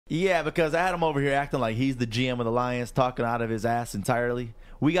Yeah, because I had him over here acting like he's the GM of the Lions, talking out of his ass entirely.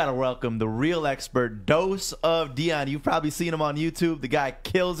 We got to welcome the real expert, Dose of Dion. You've probably seen him on YouTube. The guy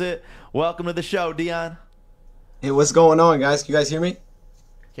kills it. Welcome to the show, Dion. Hey, what's going on, guys? Can you guys hear me?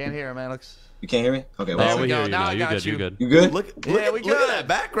 Can't hear him, Alex. You can't hear me? Okay, There well, we go. Now I You're got good. you. You're good. you good? Look we at good. that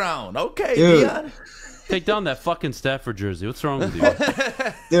background. Okay, Dude. Dion. Take down that fucking Stafford jersey. What's wrong with you?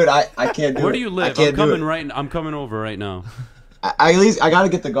 Dude, I can't do it. Where do you live? I can't do it. I'm coming over right now. I at least I gotta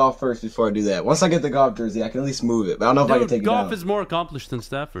get the golf first before I do that. Once I get the golf jersey, I can at least move it. But I don't know if I can take Dude, golf it down. is more accomplished than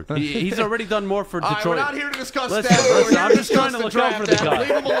Stafford. He's already done more for All right, Detroit. we're not here to discuss Listen, Stafford. We're here I'm to just trying to discuss look out for the draft. guy.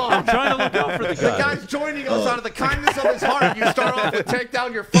 Leave him alone. I'm trying to look out for the The guy. guy's joining us out of the kindness of his heart. You start off with take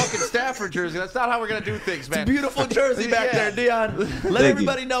down your fucking Stafford jersey. That's not how we're gonna do things, man. Beautiful jersey back Yeah. there, Dion. Let Thank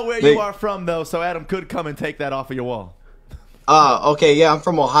everybody you. know where Thank- you are from, though, so Adam could come and take that off of your wall. Okay, yeah, I'm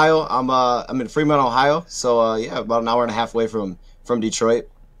from Ohio. I'm in Fremont, Ohio. So yeah, about an hour and a half away from Detroit.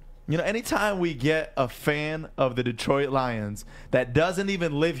 You know, anytime we get a fan of the Detroit Lions that doesn't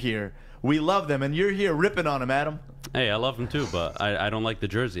even live here, we love them, and you're here ripping on them, Adam. Hey, I love him too, but I don't like the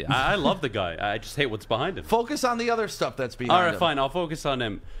jersey. I love the guy. I just hate what's behind him. Focus on the other stuff that's behind All right, him. fine. I'll focus on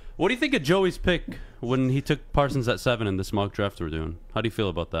him. What do you think of Joey's pick when he took Parsons at 7 in this mock draft we're doing? How do you feel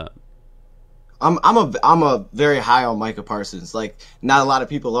about that? I'm a very high on Micah Parsons. Like, not a lot of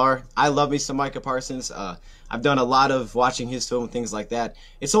people are. I love me some Micah Parsons. I've done a lot of watching his film and things like that.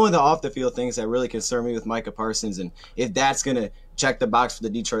 It's only the off the field things that really concern me with Micah Parsons, and if that's gonna check the box for the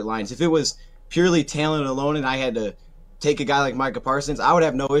Detroit Lions. If it was purely talent alone and I had to take a guy like Micah Parsons, I would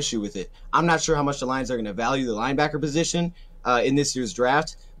have no issue with it. I'm not sure how much the Lions are gonna value the linebacker position in this year's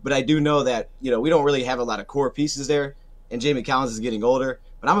draft, but I do know that we don't really have a lot of core pieces there, and Jamie Collins is getting older.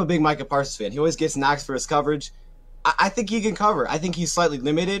 But I'm a big Micah Parsons fan. He always gets knocks for his coverage. I think he can cover. I think he's slightly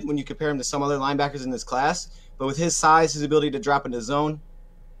limited when you compare him to some other linebackers in this class. But with his size, his ability to drop into zone,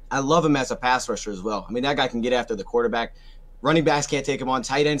 I love him as a pass rusher as well. I mean, that guy can get after the quarterback. Running backs can't take him on.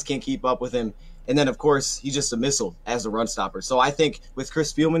 Tight ends can't keep up with him. And then, of course, he's just a missile as a run stopper. So I think with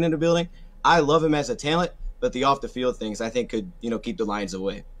Chris Spielman in the building, I love him as a talent. But the off-the-field things, I think, could keep the Lions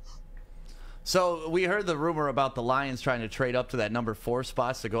away. So we heard the rumor about the Lions trying to trade up to that number 4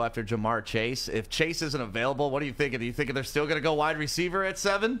 spots to go after Jamar Chase. If Chase isn't available, what are you thinking? Do you think they're still going to go wide receiver at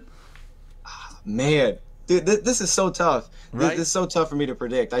 7? Man, dude, this is so tough. Right? This is so tough for me to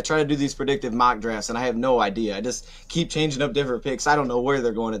predict. I try to do these predictive mock drafts, and I have no idea. I just keep changing up different picks. I don't know where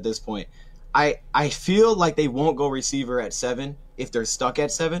they're going at this point. I feel like they won't go receiver at 7 if they're stuck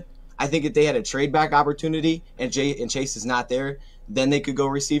at 7. I think if they had a trade back opportunity and Chase is not there, then they could go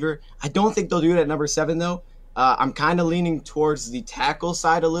receiver. I don't think they'll do it at number 7, though. I'm kind of leaning towards the tackle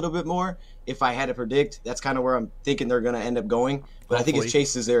side a little bit more. If I had to predict, that's kind of where I'm thinking they're going to end up going. But I think if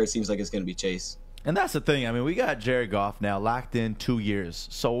Chase is there, it seems like it's going to be Chase. And that's the thing. I mean, we got Jared Goff now locked in 2 years.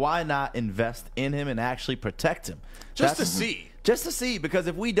 So why not invest in him and actually protect him? Just to see. Just to see, because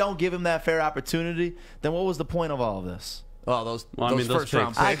if we don't give him that fair opportunity, then what was the point of all of this? Oh, those those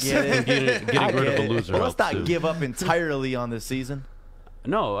first-round picks. I picks. get it. Getting rid of a loser. Well, let's helps, not too. give up entirely on this season.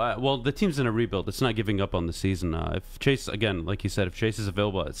 No, well, the team's in a rebuild. It's not giving up on the season. If Chase, again, like you said, if Chase is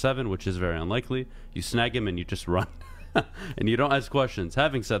available at 7, which is very unlikely, you snag him and you just run. And you don't ask questions.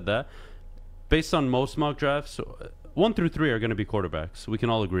 Having said that, based on most mock drafts, 1 through 3 are going to be quarterbacks. We can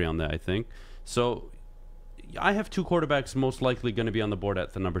all agree on that, I think. So I have 2 quarterbacks most likely going to be on the board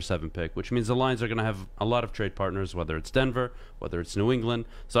at the number 7 pick, which means the Lions are going to have a lot of trade partners, whether it's Denver, whether it's New England.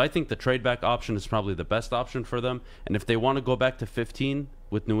 So I think the trade back option is probably the best option for them. And if they want to go back to 15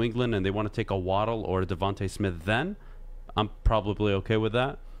 with New England and they want to take a Waddle or a Devontae Smith, then I'm probably okay with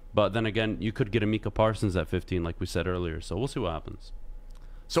that. But then again, you could get a Micah Parsons at 15, like we said earlier. So we'll see what happens.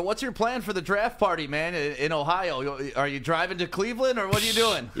 So what's your plan for the draft party, man, in Ohio? Are you driving to Cleveland, or what are you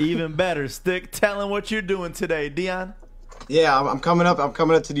doing? Even better, Stick. Tell him what you're doing today, Dion. Yeah, I'm coming up. I'm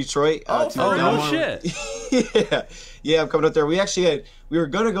coming up to Detroit. To Oh, no Belmont. shit. yeah, I'm coming up there. We were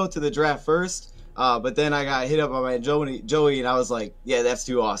gonna go to the draft first, but then I got hit up by my Joey, and I was like, yeah, that's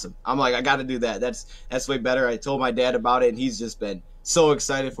too awesome. I'm like, I got to do that. That's way better. I told my dad about it, and he's just been so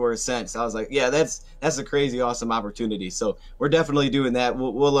excited for it since. I was like, yeah, that's a crazy awesome opportunity. So we're definitely doing that.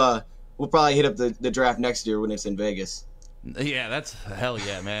 We'll probably hit up the draft next year when it's in Vegas. Yeah, that's hell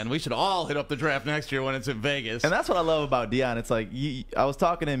yeah, man. We should all hit up the draft next year when it's in Vegas. And that's what I love about Dion. It's like I was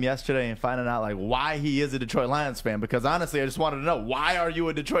talking to him yesterday and finding out like why he is a Detroit Lions fan. Because honestly, I just wanted to know, why are you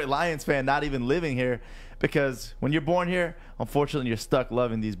a Detroit Lions fan, not even living here? Because when you're born here, unfortunately, you're stuck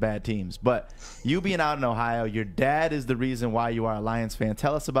loving these bad teams. But you being out in Ohio, your dad is the reason why you are a Lions fan.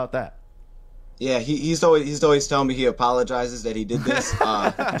 Tell us about that. Yeah, he's always telling me he apologizes that he did this.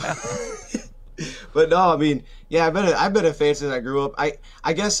 But no, I mean, yeah, I've been a fan since I grew up.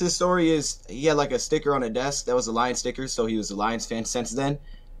 I guess his story is he had like a sticker on a desk that was a Lions sticker, so he was a Lions fan since then.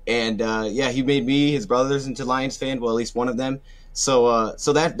 And yeah, he made me, his brothers, into Lions fan. Well, at least one of them. So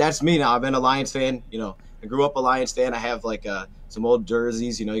that's me now. I've been a Lions fan. You know, I grew up a Lions fan. I have like some old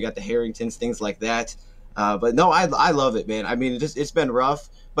jerseys. You know, you got the Harringtons, things like that. But no, I love it, man. I mean, it's been rough,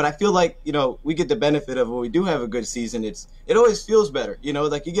 but I feel like, you know, we get the benefit of when we do have a good season. It always feels better, you know.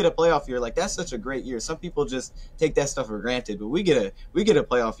 Like you get a playoff year, like that's such a great year. Some people just take that stuff for granted, but we get a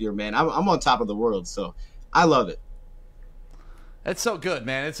playoff year, man. I'm on top of the world, so I love it. It's so good,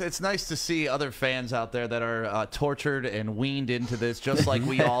 man. It's nice to see other fans out there that are tortured and weaned into this, just like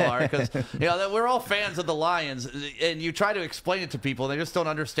we all are. Because you know we're all fans of the Lions, and you try to explain it to people, and they just don't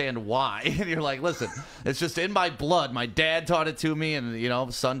understand why. And you're like, listen, it's just in my blood. My dad taught it to me, and you know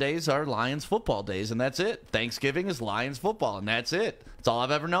Sundays are Lions football days, and that's it. Thanksgiving is Lions football, and that's it. That's all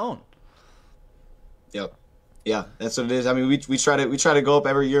I've ever known. Yep. Yeah, that's what it is. I mean, we try to go up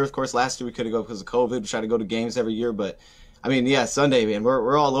every year. Of course, last year we couldn't go because of COVID. We try to go to games every year, but I mean, yeah, Sunday, man,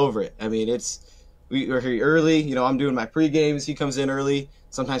 we're all over it. I mean, we're here early. You know, I'm doing my pre-games. He comes in early.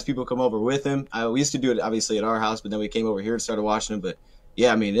 Sometimes people come over with him. We used to do it obviously at our house, but then we came over here and started watching him. But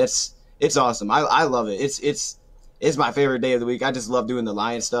yeah, I mean, it's awesome. I love it. It's my favorite day of the week. I just love doing the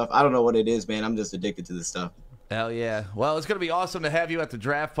Lion stuff. I don't know what it is, man. I'm just addicted to this stuff. Hell yeah. Well, it's going to be awesome to have you at the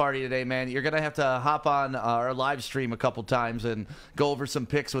draft party today, man. You're going to have to hop on our live stream a couple times and go over some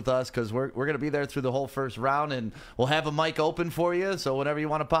picks with us because we're going to be there through the whole first round, and we'll have a mic open for you. So whenever you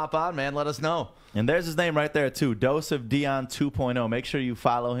want to pop on, man, let us know. And there's his name right there, too, Dose of Dion 2.0. Make sure you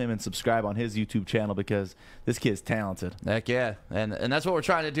follow him and subscribe on his YouTube channel because this kid's talented. Heck yeah. And that's what we're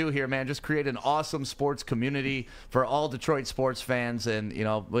trying to do here, man. Just create an awesome sports community for all Detroit sports fans. And, you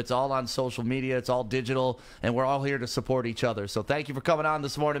know, it's all on social media. It's all digital. And we're all here to support each other. So thank you for coming on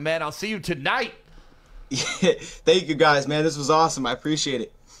this morning, man. I'll see you tonight. Thank you, guys, man. This was awesome. I appreciate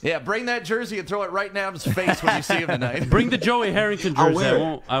it. Yeah, bring that jersey and throw it right in Adam's face when you see him tonight. Bring the Joey Harrington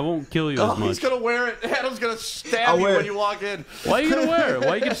jersey. I won't kill you as much. He's going to wear it. Adam's going to stab you when you walk in. Why are you going to wear it? Why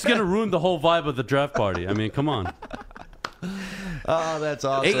are you just going to ruin the whole vibe of the draft party? I mean, come on. Oh, that's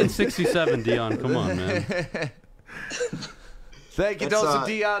awesome. 8 and 67, Dion. Come on, man. Thank you, Dose of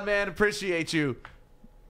Dion, man. Appreciate you.